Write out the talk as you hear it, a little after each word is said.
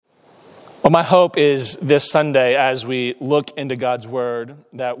Well, my hope is this Sunday, as we look into God's Word,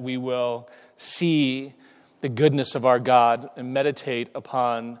 that we will see the goodness of our God and meditate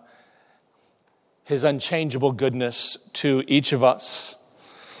upon His unchangeable goodness to each of us.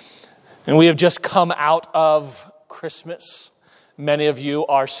 And we have just come out of Christmas. Many of you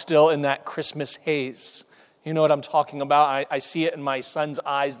are still in that Christmas haze. You know what I'm talking about. I see it in my son's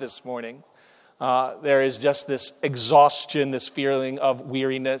eyes this morning. There is just this exhaustion, this feeling of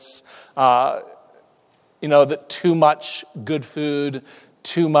weariness. That too much good food,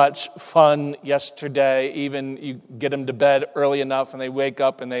 too much fun yesterday. Even you get them to bed early enough and they wake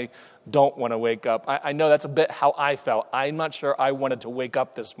up and they don't want to wake up. I know that's a bit how I felt. I'm not sure I wanted to wake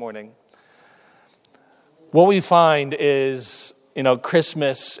up this morning. What we find is,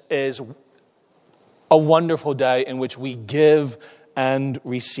 Christmas is a wonderful day in which we give and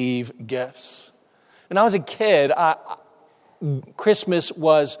receive gifts. When I was a kid, Christmas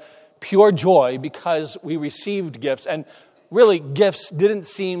was pure joy because we received gifts. And really, gifts didn't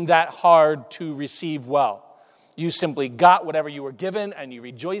seem that hard to receive well. You simply got whatever you were given and you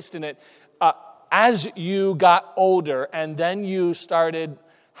rejoiced in it. As you got older and then you started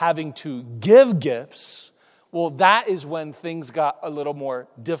having to give gifts, well, that is when things got a little more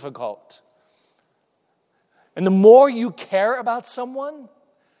difficult. And the more you care about someone,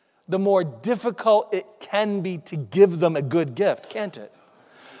 the more difficult it can be to give them a good gift, can't it?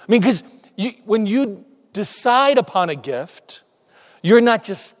 I mean, because when you decide upon a gift, you're not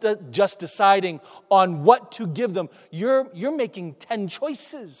just deciding on what to give them. You're making 10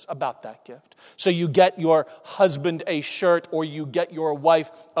 choices about that gift. So you get your husband a shirt, or you get your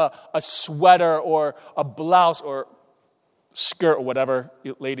wife a sweater or a blouse or skirt or whatever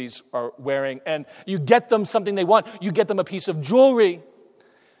you ladies are wearing, and you get them something they want. You get them a piece of jewelry.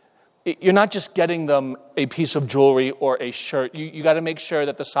 You're not just getting them a piece of jewelry or a shirt. You got to make sure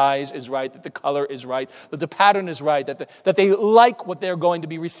that the size is right, that the color is right, that the pattern is right, that they like what they're going to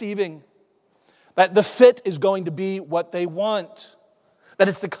be receiving, that the fit is going to be what they want, that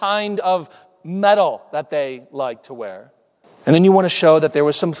it's the kind of metal that they like to wear. And then you want to show that there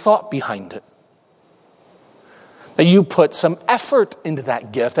was some thought behind it, that you put some effort into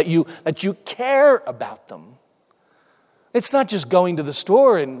that gift, that you care about them. It's not just going to the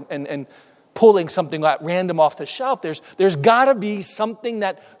store and pulling something at random off the shelf. There's got to be something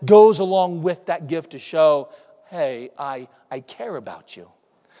that goes along with that gift to show, hey, I care about you.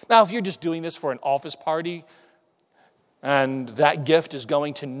 Now, if you're just doing this for an office party and that gift is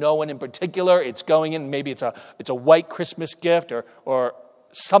going to no one in particular, it's going in, maybe it's a white Christmas gift or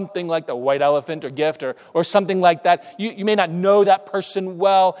something like the white elephant or gift or something like that. You may not know that person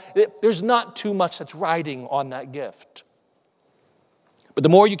well. There's not too much that's riding on that gift. But the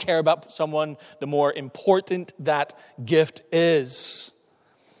more you care about someone, the more important that gift is.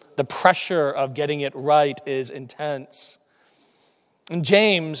 The pressure of getting it right is intense. In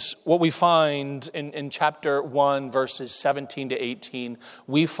James, what we find in chapter 1, verses 17 to 18,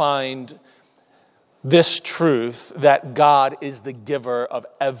 we find this truth that God is the giver of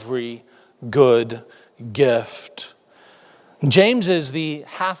every good gift. James is the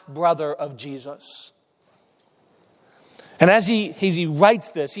half-brother of Jesus. And as he writes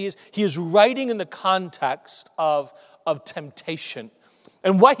this, he is writing in the context of temptation.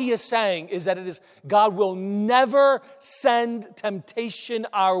 And what he is saying is that God will never send temptation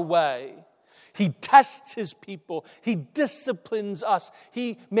our way. He tests his people. He disciplines us.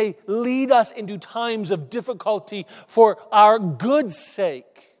 He may lead us into times of difficulty for our good sake.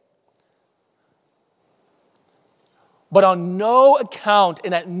 But on no account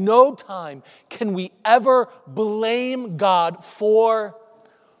and at no time can we ever blame God for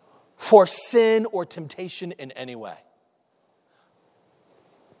sin or temptation in any way.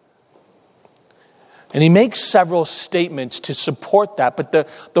 And he makes several statements to support that, but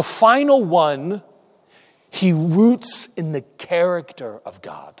the final one, he roots in the character of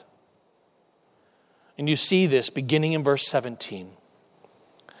God. And you see this beginning in verse 17.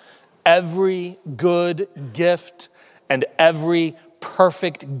 Every good gift and every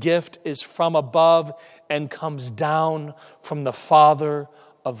perfect gift is from above and comes down from the Father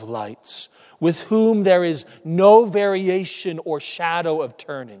of lights, with whom there is no variation or shadow of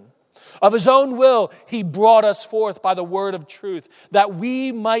turning. Of his own will, he brought us forth by the word of truth, that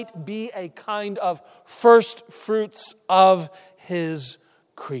we might be a kind of first fruits of his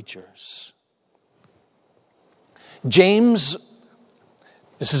creatures. James,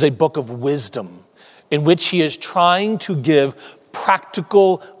 this is a book of wisdom in which he is trying to give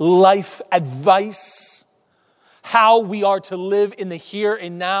practical life advice, how we are to live in the here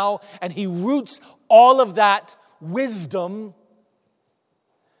and now, and he roots all of that wisdom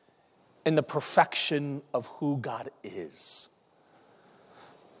in the perfection of who God is.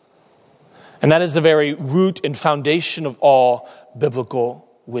 And that is the very root and foundation of all biblical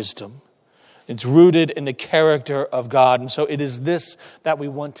wisdom. It's rooted in the character of God. And so it is this that we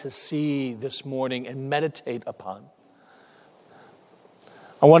want to see this morning and meditate upon.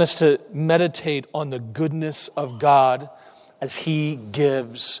 I want us to meditate on the goodness of God as He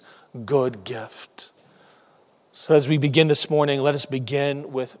gives good gift. So as we begin this morning, let us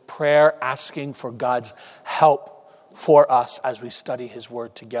begin with prayer, asking for God's help for us as we study His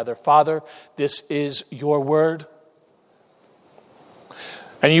Word together. Father, this is your Word.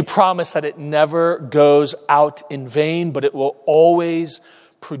 And you promise that it never goes out in vain, but it will always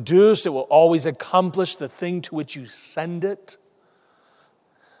produce, it will always accomplish the thing to which you send it.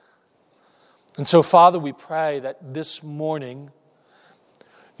 And so, Father, we pray that this morning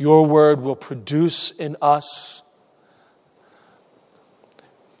your word will produce in us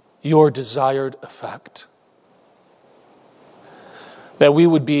your desired effect. That we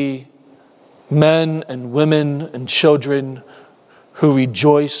would be men and women and children who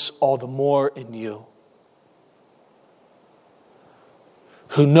rejoice all the more in you,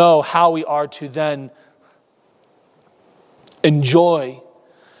 who know how we are to then enjoy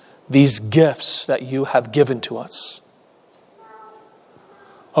these gifts that you have given to us.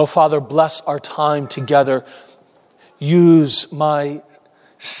 Oh, Father, bless our time together. Use my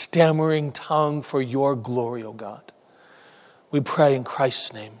stammering tongue for your glory, oh God. We pray in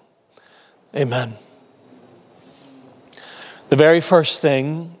Christ's name. Amen. The very first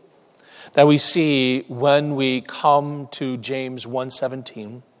thing that we see when we come to James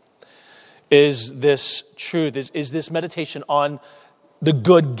 1:17 is this truth, is this meditation on the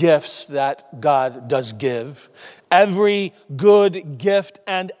good gifts that God does give. Every good gift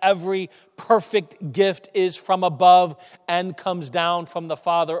and every perfect gift is from above and comes down from the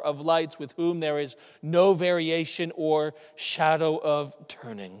Father of lights, with whom there is no variation or shadow of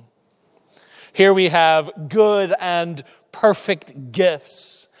turning. Here we have good and perfect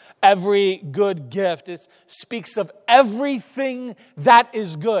gifts. Every good gift. It speaks of everything that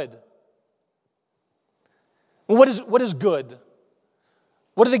is good. What is good?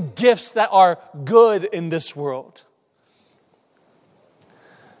 What are the gifts that are good in this world?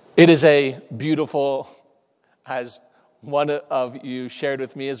 It is a beautiful, as one of you shared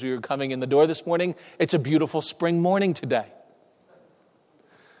with me as we were coming in the door this morning, it's a beautiful spring morning today.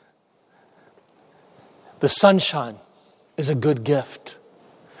 The sunshine is a good gift.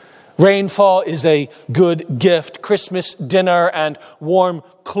 Rainfall is a good gift. Christmas dinner and warm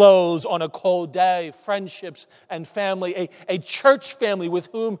clothes on a cold day. Friendships and family. A church family with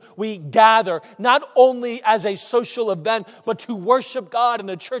whom we gather, not only as a social event, but to worship God, and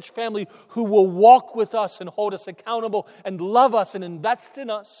a church family who will walk with us and hold us accountable and love us and invest in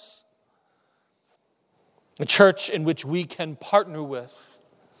us. A church in which we can partner with,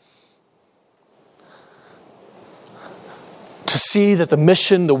 to see that the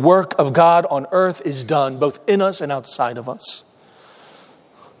mission, the work of God on earth is done, both in us and outside of us.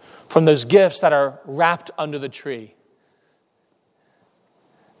 From those gifts that are wrapped under the tree.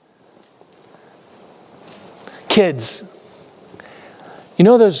 Kids, you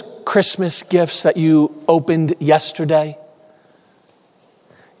know those Christmas gifts that you opened yesterday?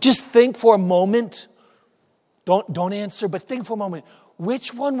 Just think for a moment. Don't answer, but think for a moment.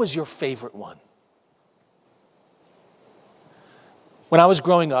 Which one was your favorite one? When I was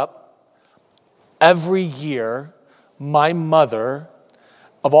growing up, every year, my mother,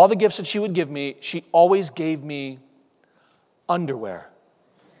 of all the gifts that she would give me, she always gave me underwear.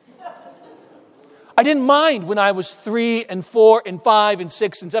 I didn't mind when I was 3 and 4 and 5 and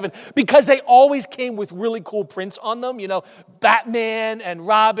 6 and 7 because they always came with really cool prints on them. You know, Batman and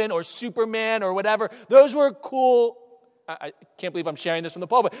Robin or Superman or whatever. Those were cool. I can't believe I'm sharing this from the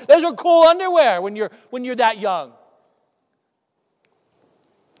pulpit. Those were cool underwear when you're that young.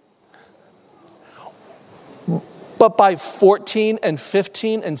 But by 14 and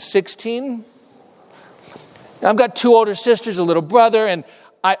 15 and 16, I've got 2 older sisters, a little brother, and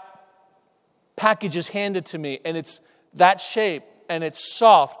packages handed to me, and it's that shape, and it's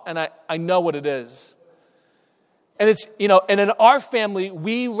soft, and I know what it is. And it's, and in our family,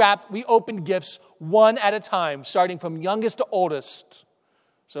 we opened gifts one at a time, starting from youngest to oldest.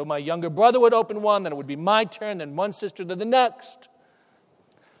 So my younger brother would open one, then it would be my turn, then one sister, then the next.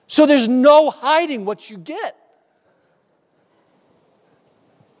 So there's no hiding what you get.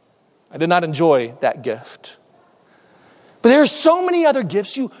 I did not enjoy that gift. But there are so many other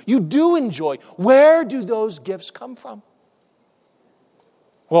gifts you do enjoy. Where do those gifts come from?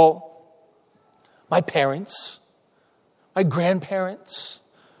 Well, my parents, my grandparents,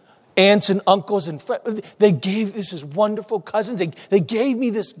 aunts and uncles and friends. They gave, this is wonderful cousins. They gave me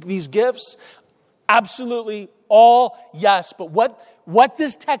these gifts. Absolutely all yes. But what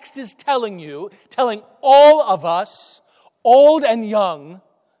this text is telling you, telling all of us, old and young,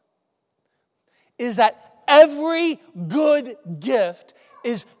 is that every good gift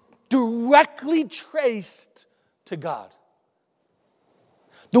is directly traced to God.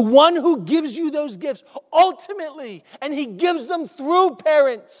 The one who gives you those gifts ultimately, and he gives them through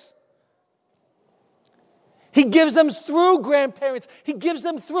parents. He gives them through grandparents. He gives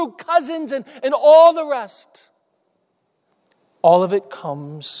them through cousins and all the rest. All of it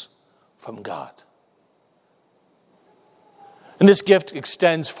comes from God. And this gift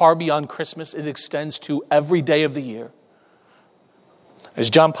extends far beyond Christmas. It extends to every day of the year. As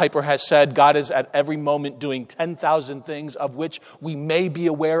John Piper has said, God is at every moment doing 10,000 things, of which we may be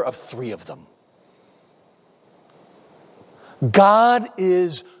aware of 3 of them. God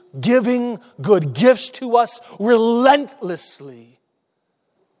is giving good gifts to us relentlessly.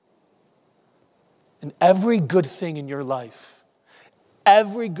 And every good thing in your life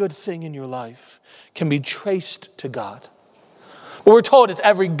can be traced to God. But we're told it's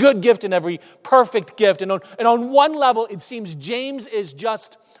every good gift and every perfect gift. And on one level, it seems James is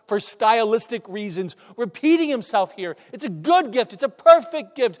just, for stylistic reasons, repeating himself here. It's a good gift. It's a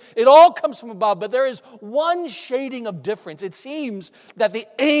perfect gift. It all comes from above. But there is one shading of difference. It seems that the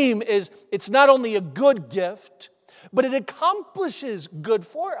aim is it's not only a good gift, but it accomplishes good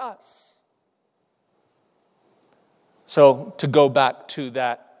for us. So to go back to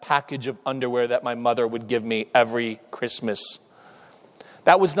that package of underwear that my mother would give me every Christmas,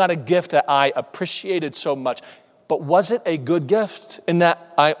 that was not a gift that I appreciated so much. But was it a good gift in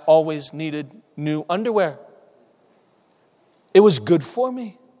that I always needed new underwear? It was good for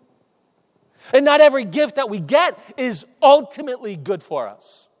me. And not every gift that we get is ultimately good for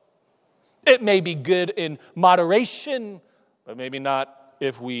us. It may be good in moderation, but maybe not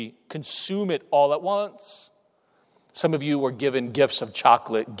if we consume it all at once. Some of you were given gifts of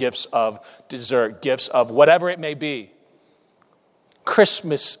chocolate, gifts of dessert, gifts of whatever it may be.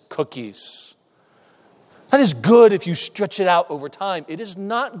 Christmas cookies. That is good if you stretch it out over time. It is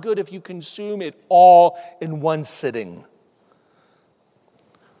not good if you consume it all in one sitting.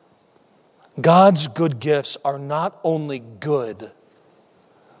 God's good gifts are not only good,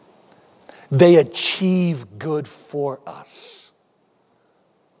 they achieve good for us.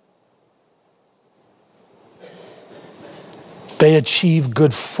 They achieve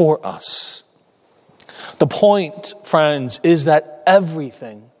good for us. The point, friends, is that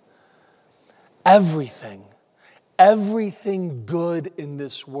everything good in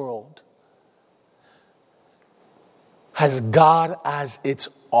this world has God as its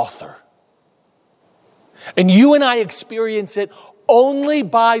author. And you and I experience it only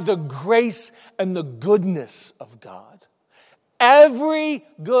by the grace and the goodness of God. Every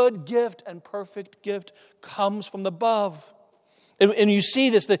good gift and perfect gift comes from above. And you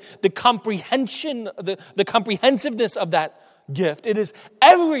see this, the comprehension, the comprehensiveness of that gift. It is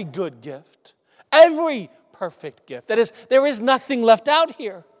every good gift, every perfect gift. That is, there is nothing left out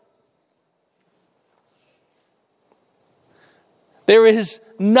here. There is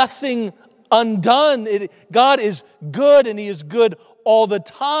nothing undone. God is good, and he is good all the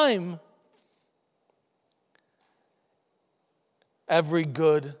time. Every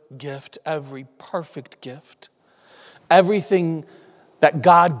good gift, every perfect gift, everything that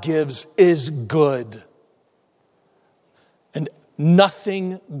God gives is good. And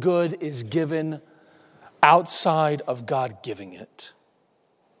nothing good is given outside of God giving it.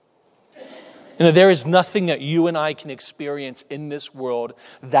 You know, there is nothing that you and I can experience in this world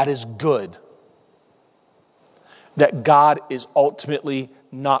that is good, that God is ultimately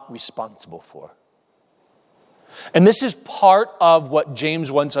not responsible for. And this is part of what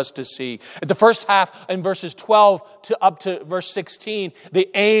James wants us to see. At the first half, in verses 12 to up to verse 16, the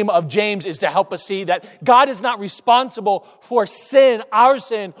aim of James is to help us see that God is not responsible for sin, our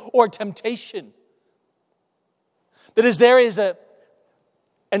sin, or temptation. That is, there is an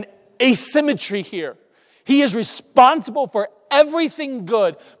asymmetry here. He is responsible for everything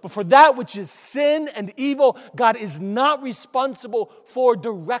good, but for that which is sin and evil, God is not responsible for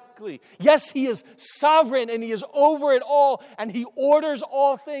directly. Yes, he is sovereign and he is over it all and he orders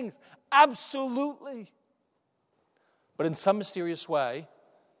all things. Absolutely. But in some mysterious way,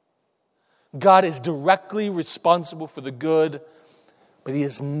 God is directly responsible for the good, but he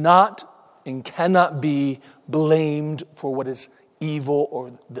is not and cannot be blamed for what is evil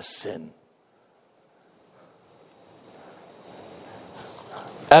or the sin.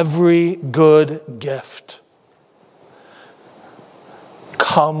 Every good gift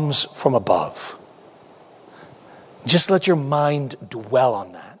comes from above. Just let your mind dwell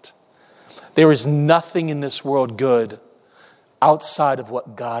on that. There is nothing in this world good outside of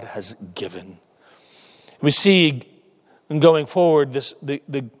what God has given. We see going forward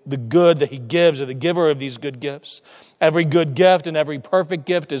the good that he gives, or the giver of these good gifts. Every good gift and every perfect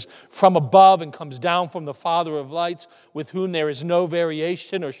gift is from above and comes down from the Father of lights, with whom there is no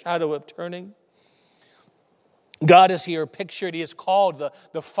variation or shadow of turning. God is here pictured. He is called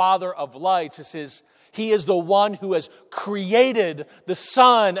the Father of lights. He is the one who has created the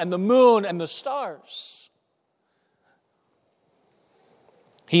sun and the moon and the stars.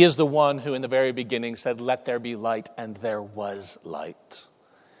 He is the one who in the very beginning said, "Let there be light," and there was light.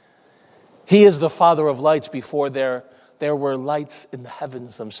 He is the Father of lights before there were lights in the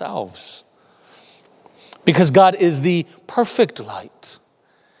heavens themselves. Because God is the perfect light.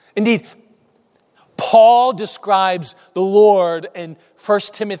 Indeed, Paul describes the Lord in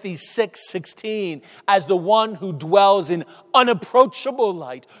 1 Timothy 6:16 as the one who dwells in unapproachable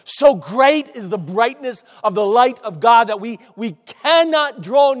light. So great is the brightness of the light of God that we cannot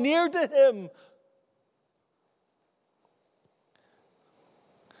draw near to him.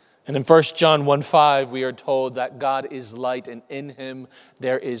 And in 1 John 1:5, we are told that God is light, and in him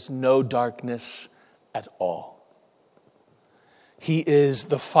there is no darkness at all. He is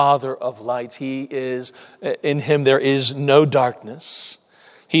the Father of lights. In him there is no darkness.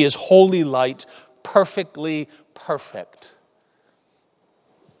 He is holy light, perfectly perfect.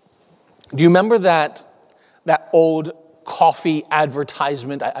 Do you remember that old coffee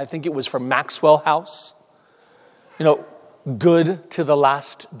advertisement? I think it was from Maxwell House. Good to the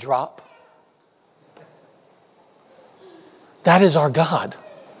last drop. That is our God.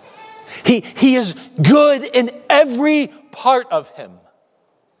 He is good in every part of him.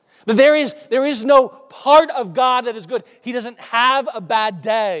 There is no part of God that is good. He doesn't have a bad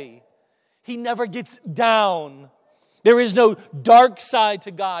day. He never gets down. There is no dark side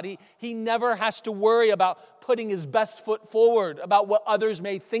to God. He never has to worry about putting his best foot forward, about what others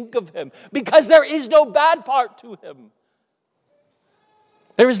may think of him, because there is no bad part to him.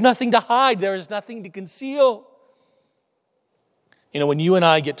 There is nothing to hide. There is nothing to conceal. When you and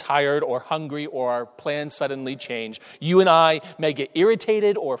I get tired or hungry or our plans suddenly change, you and I may get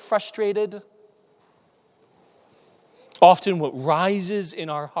irritated or frustrated. Often what rises in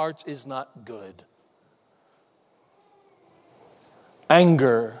our hearts is not good.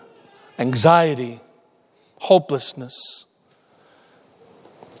 Anger, anxiety, hopelessness.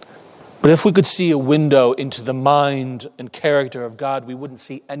 But if we could see a window into the mind and character of God, we wouldn't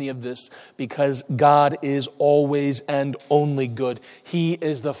see any of this, because God is always and only good. He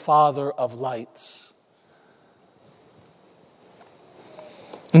is the Father of lights.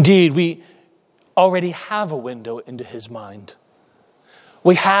 Indeed, we already have a window into his mind.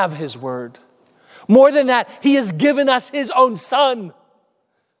 We have his word. More than that, he has given us his own Son.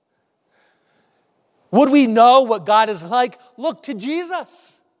 Would we know what God is like? Look to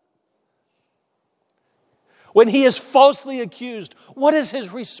Jesus. When he is falsely accused, what is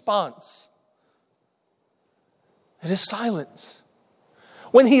his response? It is silence.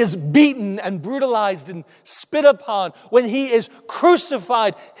 When he is beaten and brutalized and spit upon, when he is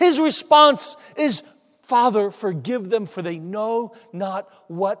crucified, his response is, "Father, forgive them, for they know not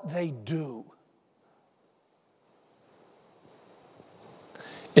what they do."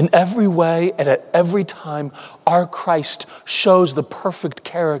 In every way and at every time, our Christ shows the perfect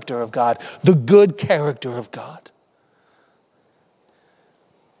character of God, the good character of God.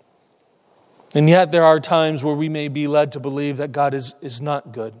 And yet there are times where we may be led to believe that God is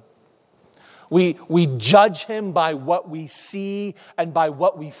not good. We judge him by what we see and by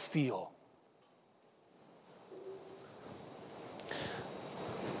what we feel.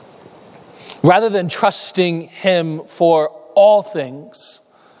 Rather than trusting him for all things,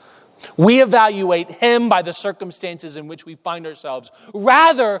 we evaluate him by the circumstances in which we find ourselves,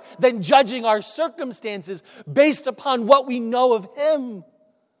 rather than judging our circumstances based upon what we know of him.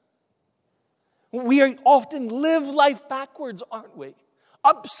 We often live life backwards, aren't we?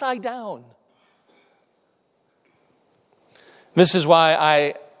 Upside down. This is why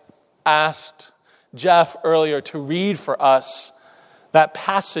I asked Jeff earlier to read for us that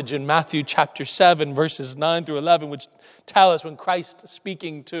passage in Matthew chapter 7, verses 9 through 11, which tell us when Christ,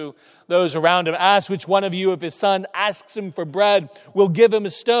 speaking to those around him, asks which one of you, if his son asks him for bread, will give him a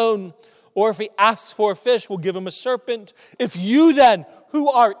stone, or if he asks for a fish, will give him a serpent. If you then, who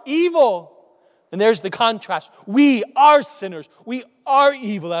are evil, and there's the contrast, we are sinners, we are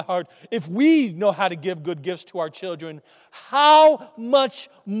evil at heart, if we know how to give good gifts to our children, how much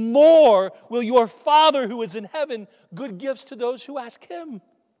more will your Father who is in heaven good gifts to those who ask him?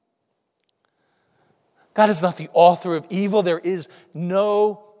 God is not the author of evil. There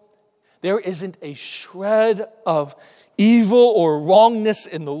isn't a shred of evil or wrongness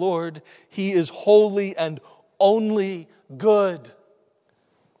in the Lord. He is holy and only good.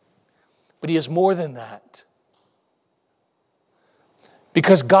 But he is more than that.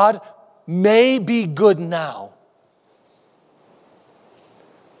 Because God may be good now.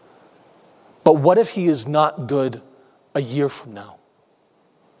 But what if he is not good a year from now?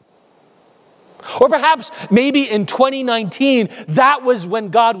 Or perhaps maybe in 2019, that was when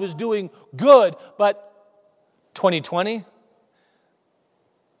God was doing good. But 2020,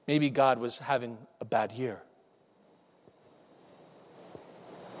 maybe God was having a bad year.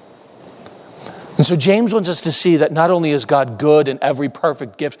 And so James wants us to see that not only is God good and every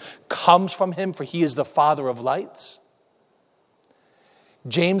perfect gift comes from him, for he is the Father of lights.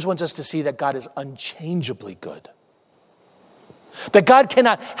 James wants us to see that God is unchangeably good. That God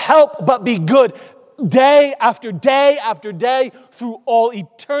cannot help but be good day after day after day through all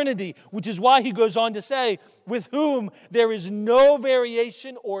eternity, which is why he goes on to say, with whom there is no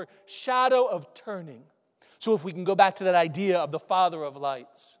variation or shadow of turning. So if we can go back to that idea of the Father of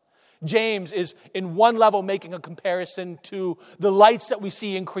lights, James is in one level making a comparison to the lights that we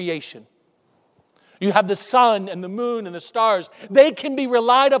see in creation. You have the sun and the moon and the stars. They can be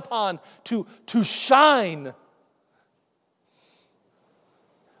relied upon to shine.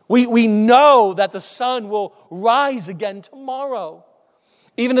 We know that the sun will rise again tomorrow.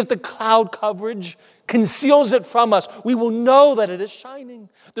 Even if the cloud coverage conceals it from us, we will know that it is shining.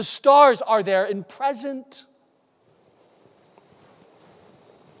 The stars are there and present.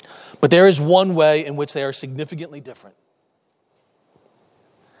 But there is one way in which they are significantly different.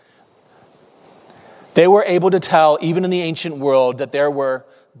 They were able to tell, even in the ancient world, that there were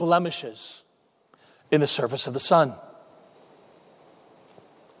blemishes in the surface of the sun.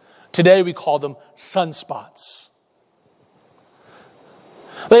 Today we call them sunspots.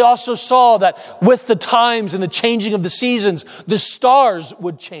 They also saw that with the times and the changing of the seasons, the stars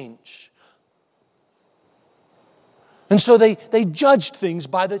would change. And so they judged things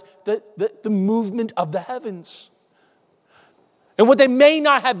by the movement of the heavens. And what they may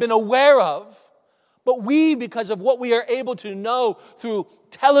not have been aware of, but we, because of what we are able to know through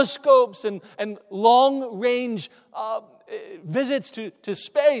telescopes and long-range visits to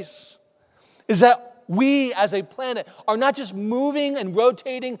space, is that we as a planet are not just moving and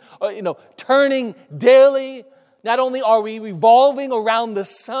rotating, turning daily. Not only are we revolving around the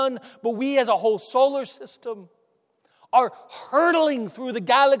sun, but we as a whole solar system are hurtling through the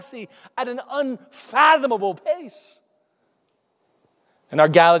galaxy at an unfathomable pace. And our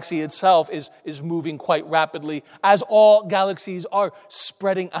galaxy itself is moving quite rapidly, as all galaxies are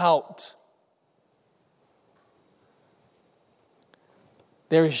spreading out.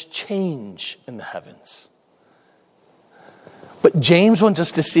 There is change in the heavens. But James wants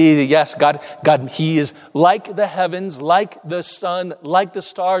us to see that, yes, God, he is like the heavens, like the sun, like the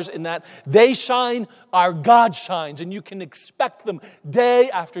stars, in that they shine, our God shines, and you can expect them day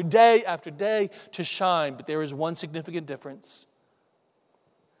after day after day to shine. But there is one significant difference.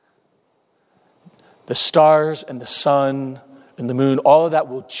 The stars and the sun and the moon, all of that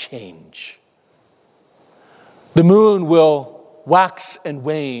will change. The moon will wax and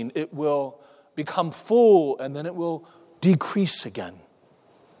wane. It will become full, and then it will decrease again.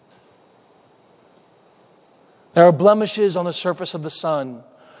 There are blemishes on the surface of the sun,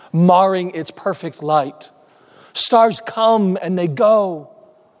 marring its perfect light. Stars come and they go.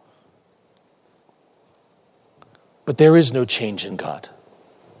 But there is no change in God.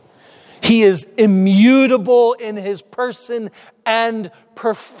 He is immutable in his person and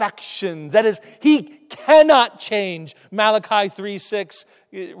perfections. That is, he cannot change. Malachi 3:6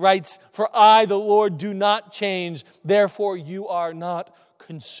 writes, "For I, the Lord, do not change. Therefore you are not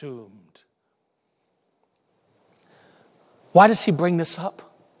consumed." Why does he bring this up?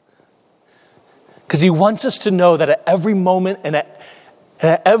 Because he wants us to know that at every moment and at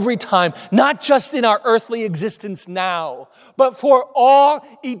every time, not just in our earthly existence now, but for all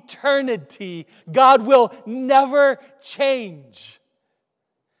eternity, God will never change.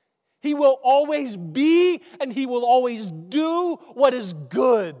 He will always be and he will always do what is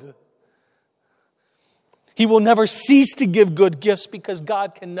good. He will never cease to give good gifts because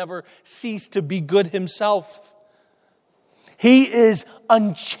God can never cease to be good himself. He is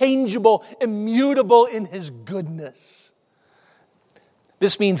unchangeable, immutable in his goodness.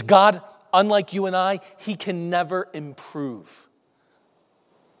 This means God, unlike you and I, he can never improve.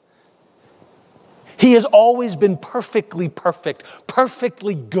 He has always been perfectly perfect,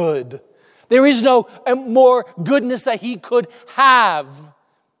 perfectly good. There is no more goodness that he could have.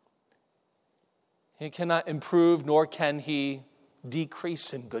 He cannot improve, nor can he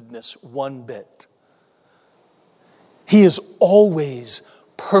decrease in goodness one bit. He is always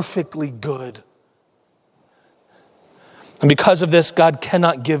perfectly good. And because of this, God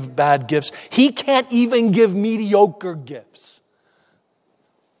cannot give bad gifts. He can't even give mediocre gifts.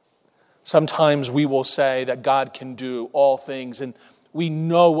 Sometimes we will say that God can do all things, and we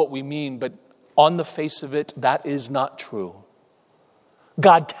know what we mean, but on the face of it, that is not true.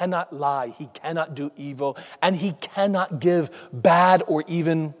 God cannot lie, he cannot do evil, and he cannot give bad or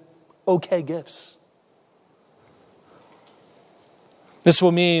even okay gifts. This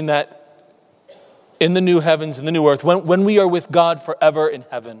will mean that in the new heavens and the new earth, when we are with God forever in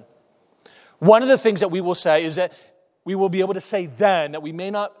heaven, one of the things that we will say is that we will be able to say then, that we may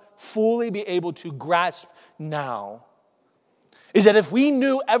not fully be able to grasp now, is that if we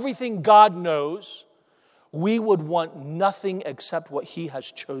knew everything God knows, we would want nothing except what he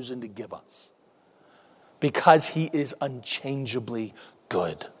has chosen to give us, because he is unchangeably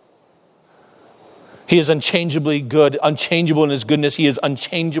good. He is unchangeably good, unchangeable in his goodness. He is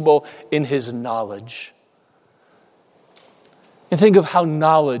unchangeable in his knowledge. And think of how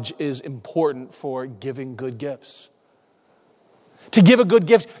knowledge is important for giving good gifts. To give a good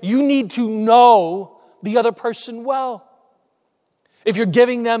gift, you need to know the other person well. If you're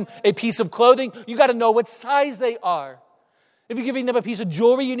giving them a piece of clothing, you got to know what size they are. If you're giving them a piece of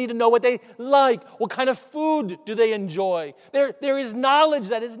jewelry, you need to know what they like. What kind of food do they enjoy? There is knowledge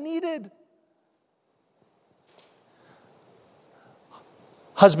that is needed.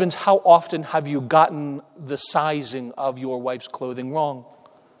 Husbands, how often have you gotten the sizing of your wife's clothing wrong?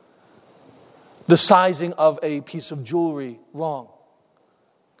 The sizing of a piece of jewelry wrong?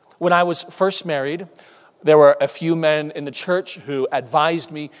 When I was first married, there were a few men in the church who advised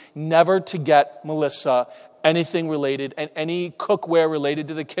me never to get Melissa anything related and any cookware related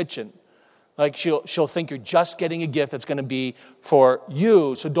to the kitchen. Like she'll think you're just getting a gift that's going to be for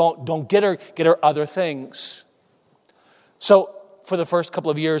you, so don't get her other things. So for the first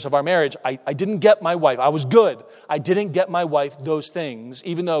couple of years of our marriage, I didn't get my wife. I was good. I didn't get my wife those things,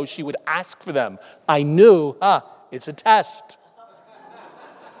 even though she would ask for them. I knew, it's a test.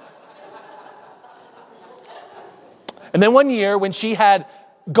 And then one year, when she had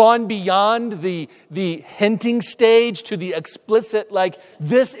gone beyond the hinting stage to the explicit, like,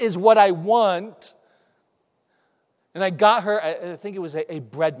 this is what I want, and I got her, I think it was a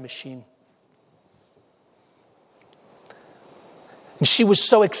bread machine. And she was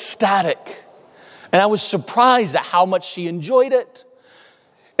so ecstatic. And I was surprised at how much she enjoyed it.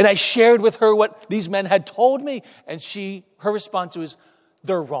 And I shared with her what these men had told me. And her response was,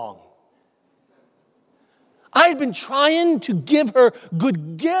 they're wrong. I had been trying to give her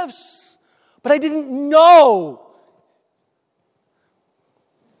good gifts, but I didn't know.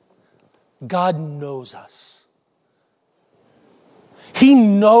 God knows us. He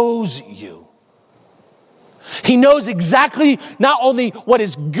knows you. He knows exactly not only what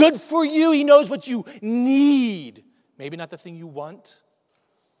is good for you, he knows what you need. Maybe not the thing you want.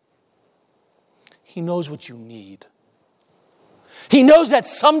 He knows what you need. He knows that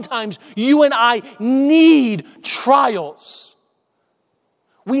sometimes you and I need trials.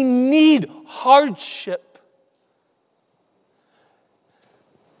 We need hardship.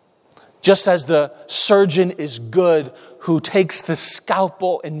 Just as the surgeon is good who takes the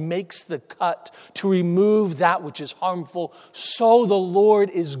scalpel and makes the cut to remove that which is harmful, so the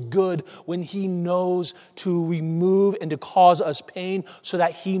Lord is good when he knows to remove and to cause us pain so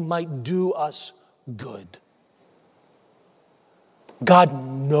that he might do us good. God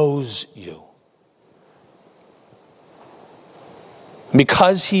knows you.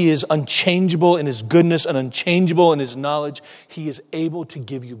 Because he is unchangeable in his goodness and unchangeable in his knowledge, he is able to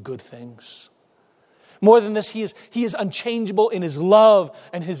give you good things. More than this, he is unchangeable in his love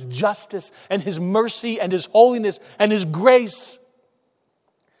and his justice and his mercy and his holiness and his grace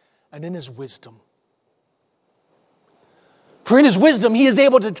and in his wisdom. For in his wisdom, he is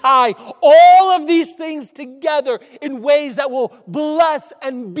able to tie all of these things together in ways that will bless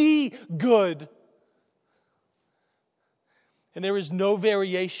and be good. And there is no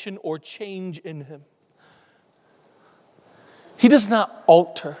variation or change in him. He does not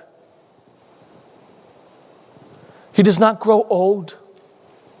alter. He does not grow old.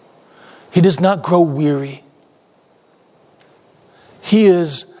 He does not grow weary. He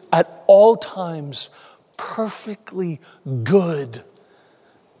is at all times perfectly good,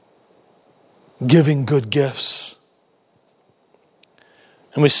 giving good gifts.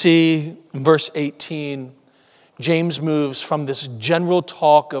 And we see in verse 18, James moves from this general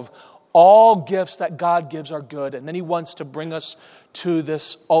talk of all gifts that God gives are good, and then he wants to bring us to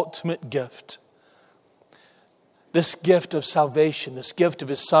this ultimate gift. This gift of salvation, this gift of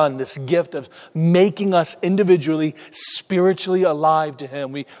his Son, this gift of making us individually, spiritually alive to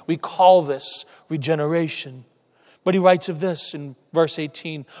him. We call this regeneration. But he writes of this in verse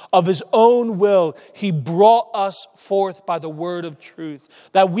 18, of his own will he brought us forth by the word of truth,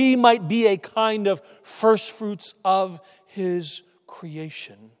 that we might be a kind of first fruits of his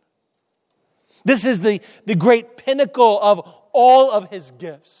creation. This is the great pinnacle of all of his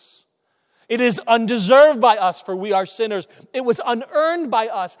gifts. It is undeserved by us, for we are sinners. It was unearned by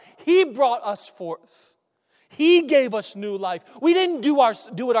us. He brought us forth. He gave us new life. We didn't do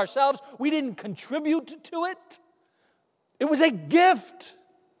it ourselves. We didn't contribute to it. It was a gift.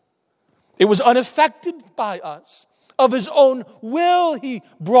 It was unaffected by us. Of his own will, he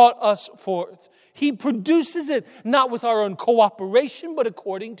brought us forth. He produces it not with our own cooperation, but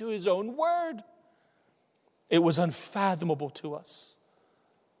according to his own word. It was unfathomable to us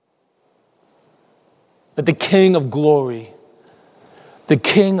that the King of glory, the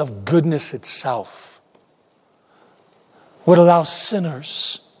King of goodness itself, would allow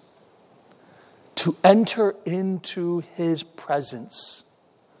sinners to enter into his presence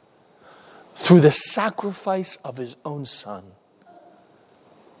through the sacrifice of his own Son.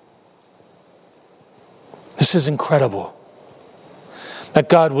 This is incredible. That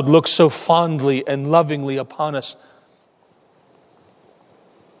God would look so fondly and lovingly upon us,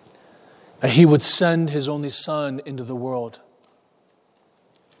 that he would send his only Son into the world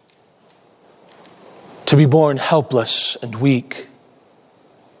to be born helpless and weak,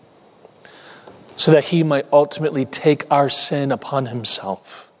 so that he might ultimately take our sin upon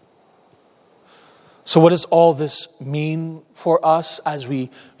himself. So what does all this mean for us as we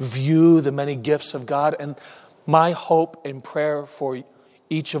view the many gifts of God? And my hope and prayer for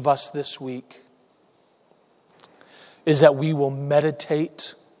each of us this week is that we will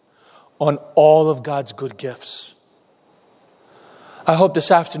meditate on all of God's good gifts. I hope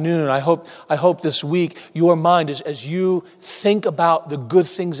this afternoon, I hope this week, your mind, as you think about the good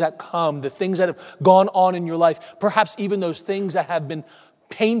things that come, the things that have gone on in your life, perhaps even those things that have been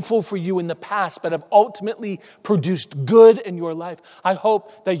painful for you in the past, but have ultimately produced good in your life. I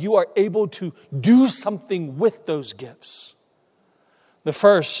hope that you are able to do something with those gifts. The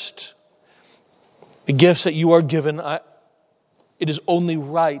first, the gifts that you are given, it is only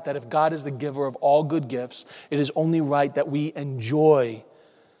right that if God is the giver of all good gifts, it is only right that we enjoy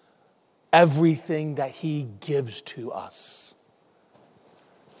everything that he gives to us.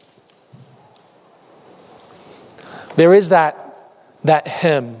 There is that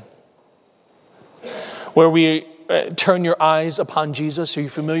hymn where we turn your eyes upon Jesus. Are you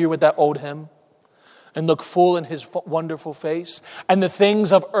familiar with that old hymn? And look full in his wonderful face, and the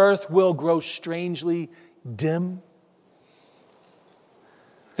things of earth will grow strangely dim.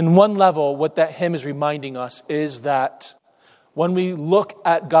 In one level, what that hymn is reminding us is that when we look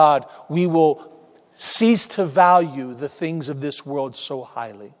at God, we will cease to value the things of this world so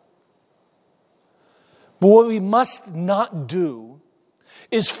highly. But what we must not do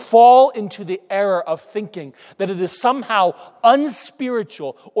is fall into the error of thinking that it is somehow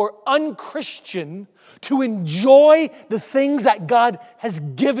unspiritual or unchristian to enjoy the things that God has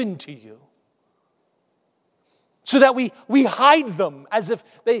given to you, so that we hide them as if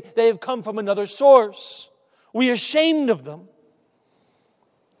they have come from another source. We are ashamed of them.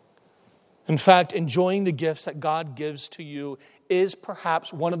 In fact, enjoying the gifts that God gives to you is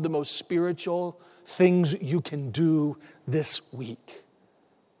perhaps one of the most spiritual things you can do this week.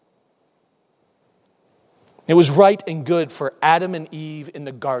 It was right and good for Adam and Eve in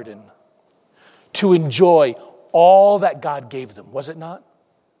the garden to enjoy all that God gave them, was it not?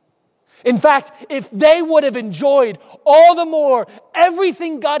 In fact, if they would have enjoyed all the more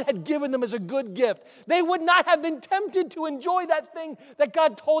everything God had given them as a good gift, they would not have been tempted to enjoy that thing that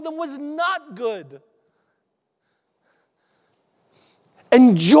God told them was not good.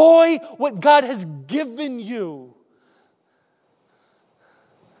 Enjoy what God has given you.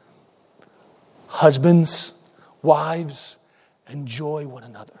 Husbands, wives, enjoy one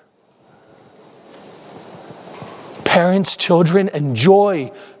another. Parents, children,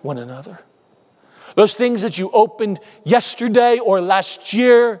 enjoy one another. Those things that you opened yesterday or last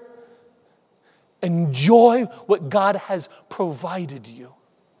year, enjoy what God has provided you.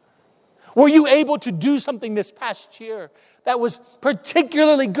 Were you able to do something this past year that was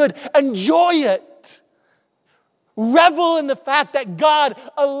particularly good? Enjoy it. Revel in the fact that God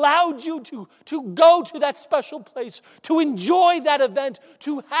allowed you to go to that special place, to enjoy that event,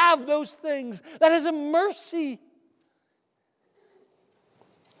 to have those things. That is a mercy.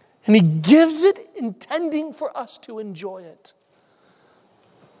 And He gives it intending for us to enjoy it.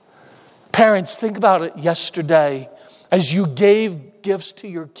 Parents, think about it yesterday as you gave gifts to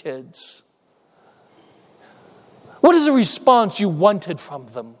your kids. What is the response you wanted from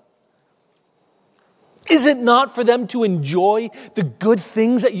them? Is it not for them to enjoy the good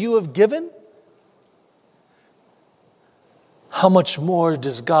things that you have given? How much more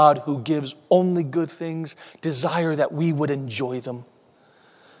does God, who gives only good things, desire that we would enjoy them?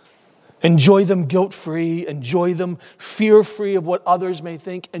 Enjoy them guilt-free. Enjoy them fear-free of what others may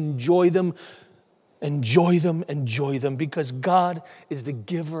think. Enjoy them, because God is the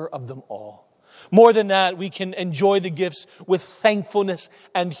giver of them all. More than that, we can enjoy the gifts with thankfulness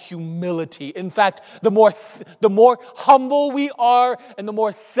and humility. In fact, the more humble we are and the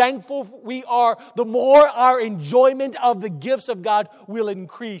more thankful we are, the more our enjoyment of the gifts of God will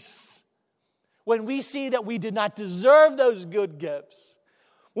increase. When we see that we did not deserve those good gifts,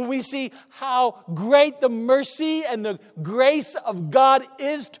 when we see how great the mercy and the grace of God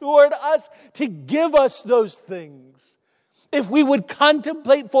is toward us to give us those things, if we would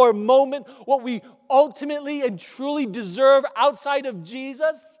contemplate for a moment what we ultimately and truly deserve outside of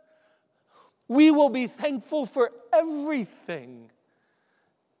Jesus, we will be thankful for everything.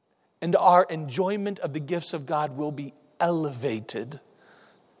 And our enjoyment of the gifts of God will be elevated.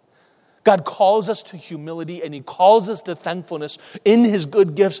 God calls us to humility and He calls us to thankfulness in His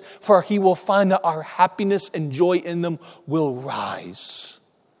good gifts, for He will find that our happiness and joy in them will rise.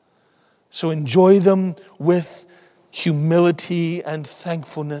 So enjoy them with humility and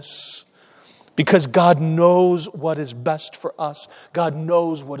thankfulness, because God knows what is best for us. God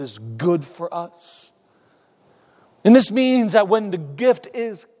knows what is good for us. And this means that when the gift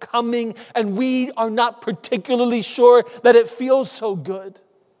is coming and we are not particularly sure that it feels so good,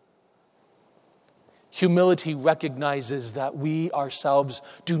 humility recognizes that we ourselves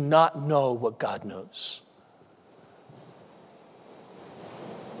do not know what God knows.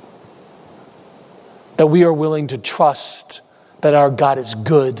 That we are willing to trust that our God is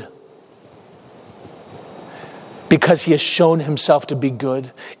good because He has shown Himself to be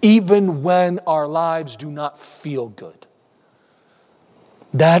good, even when our lives do not feel good.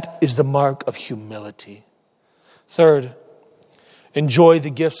 That is the mark of humility. Third, enjoy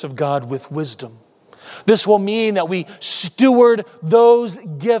the gifts of God with wisdom. This will mean that we steward those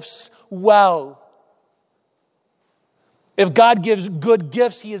gifts well. If God gives good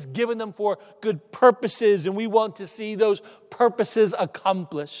gifts, He has given them for good purposes, and we want to see those purposes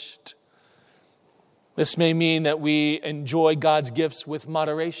accomplished. This may mean that we enjoy God's gifts with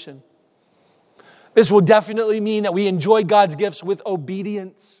moderation. This will definitely mean that we enjoy God's gifts with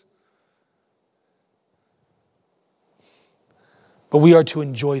obedience. But we are to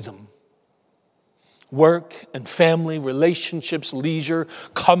enjoy them. Work and family, relationships, leisure,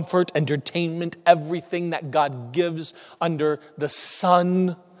 comfort, entertainment, everything that God gives under the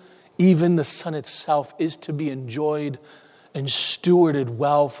sun, even the sun itself, is to be enjoyed and stewarded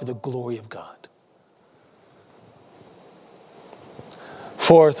well for the glory of God.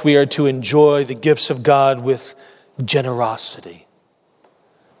 Fourth, we are to enjoy the gifts of God with generosity.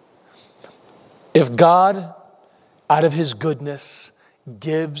 If God, out of His goodness,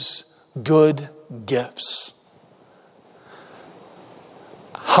 gives good gifts,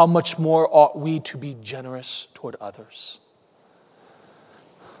 how much more ought we to be generous toward others?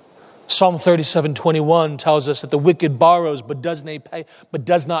 Psalm 37:21 tells us that the wicked borrows but does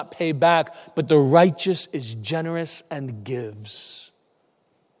not pay back, but the righteous is generous and gives.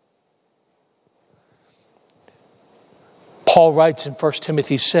 Paul writes in 1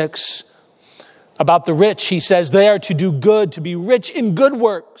 Timothy 6 about the rich. He says they are to do good, to be rich in good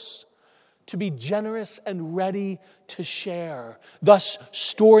works, to be generous and ready to share, thus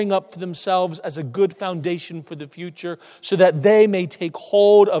storing up to themselves as a good foundation for the future, so that they may take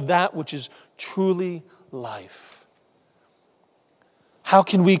hold of that which is truly life. How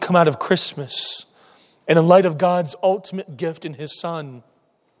can we come out of Christmas and in light of God's ultimate gift in His Son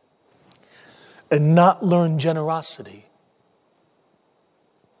and not learn generosity?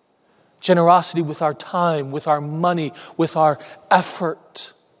 Generosity with our time, with our money, with our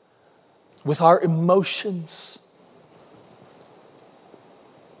effort, with our emotions,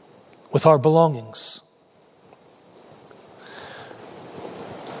 with our belongings.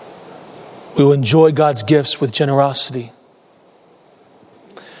 We will enjoy God's gifts with generosity.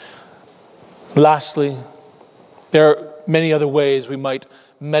 Lastly, there are many other ways we might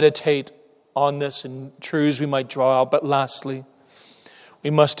meditate on this and truths we might draw out. But lastly, we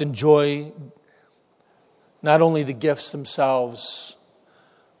must enjoy not only the gifts themselves,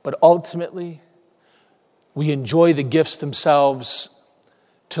 but ultimately we enjoy the gifts themselves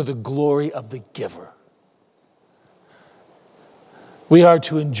to the glory of the giver. We are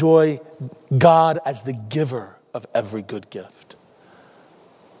to enjoy God as the giver of every good gift.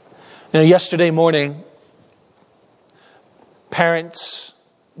 Now, yesterday morning, parents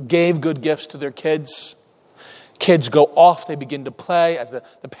gave good gifts to their kids. Kids go off, they begin to play as the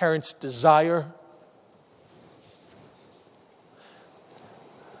parents desire.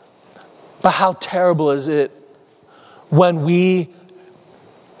 But how terrible is it when we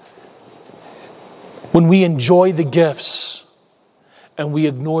enjoy the gifts and we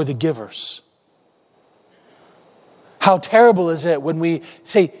ignore the givers? How terrible is it when we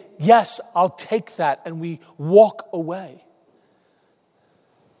say, yes, I'll take that, and we walk away?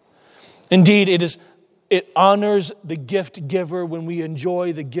 Indeed, it honors the gift giver when we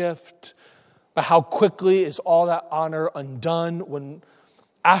enjoy the gift, but how quickly is all that honor undone when,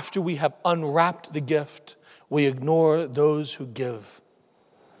 after we have unwrapped the gift, we ignore those who give.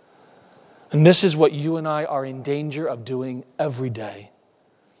 And this is what you and I are in danger of doing every day.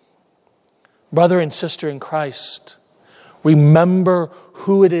 Brother and sister in Christ, remember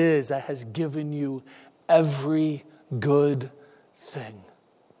who it is that has given you every good thing.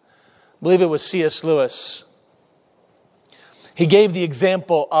 I believe it was C.S. Lewis. He gave the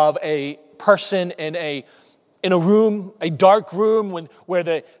example of a person in a room, a dark room where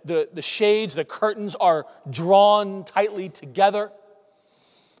the shades, the curtains are drawn tightly together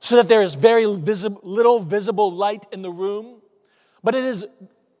so that there is very little visible light in the room. But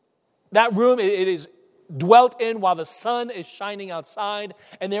that room is dwelt in while the sun is shining outside,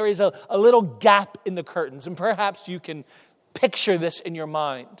 and there is a little gap in the curtains. And perhaps you can picture this in your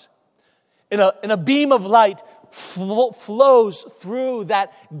mind. And a beam of light flows through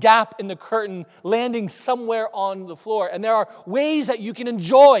that gap in the curtain, landing somewhere on the floor. And there are ways that you can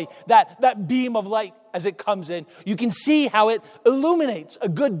enjoy that beam of light as it comes in. You can see how it illuminates a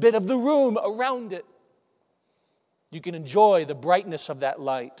good bit of the room around it. You can enjoy the brightness of that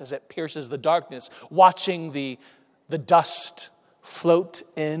light as it pierces the darkness, watching the dust float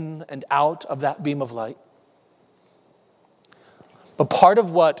in and out of that beam of light. But part of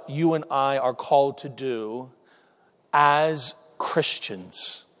what you and I are called to do as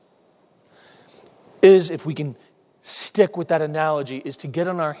Christians is, if we can stick with that analogy, is to get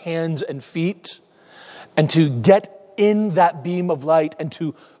on our hands and feet and to get in that beam of light and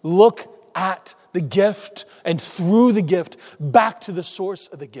to look at the gift and through the gift back to the source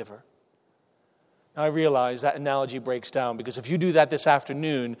of the giver. Now, I realize that analogy breaks down because if you do that this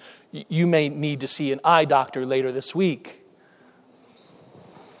afternoon, you may need to see an eye doctor later this week.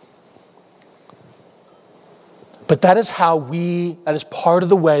 But that is part of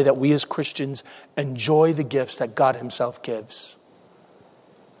the way that we as Christians enjoy the gifts that God Himself gives.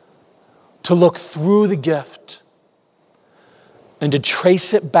 To look through the gift and to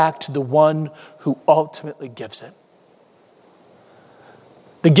trace it back to the one who ultimately gives it.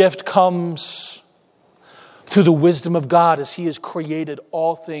 The gift comes through the wisdom of God as He has created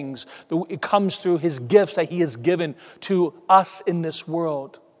all things. It comes through His gifts that He has given to us in this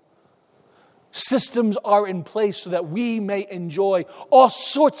world. Systems are in place so that we may enjoy all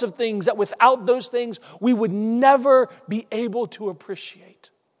sorts of things that without those things we would never be able to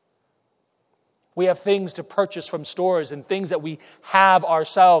appreciate. We have things to purchase from stores and things that we have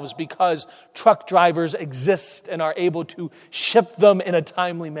ourselves because truck drivers exist and are able to ship them in a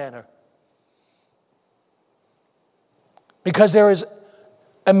timely manner. Because there is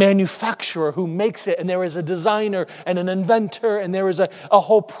a manufacturer who makes it, and there is a designer and an inventor, and there is a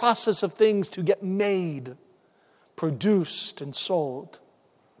whole process of things to get made, produced, and sold.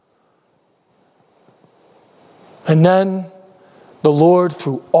 And then the Lord,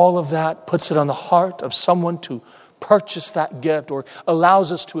 through all of that, puts it on the heart of someone to purchase that gift or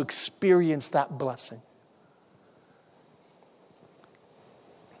allows us to experience that blessing.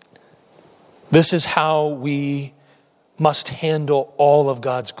 This is how we must handle all of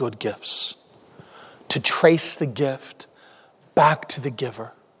God's good gifts. To trace the gift back to the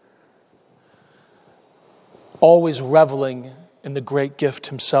giver. Always reveling in the great gift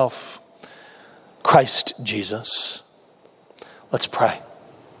Himself, Christ Jesus. Let's pray.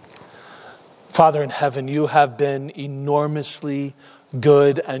 Father in heaven, You have been enormously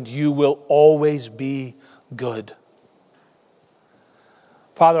good and You will always be good.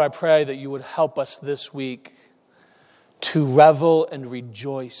 Father, I pray that You would help us this week to revel and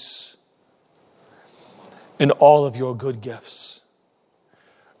rejoice in all of Your good gifts.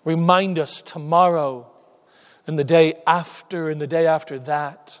 Remind us tomorrow and the day after and the day after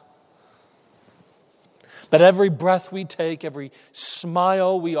that every breath we take, every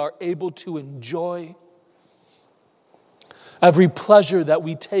smile we are able to enjoy, every pleasure that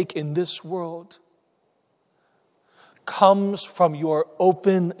we take in this world comes from your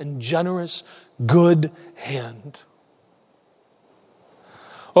open and generous, good hand.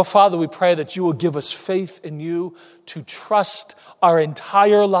 Oh, Father, we pray that you will give us faith in you to trust our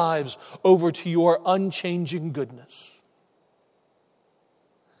entire lives over to your unchanging goodness.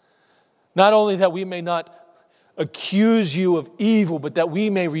 Not only that we may not accuse you of evil, but that we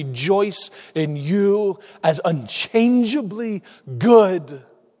may rejoice in you as unchangeably good.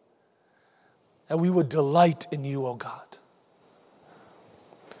 And we would delight in you, O God.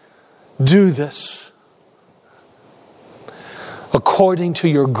 Do this according to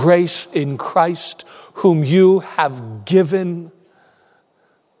your grace in Christ, whom you have given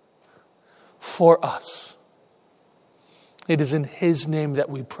for us. It is in his name that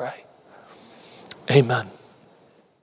we pray. Amen.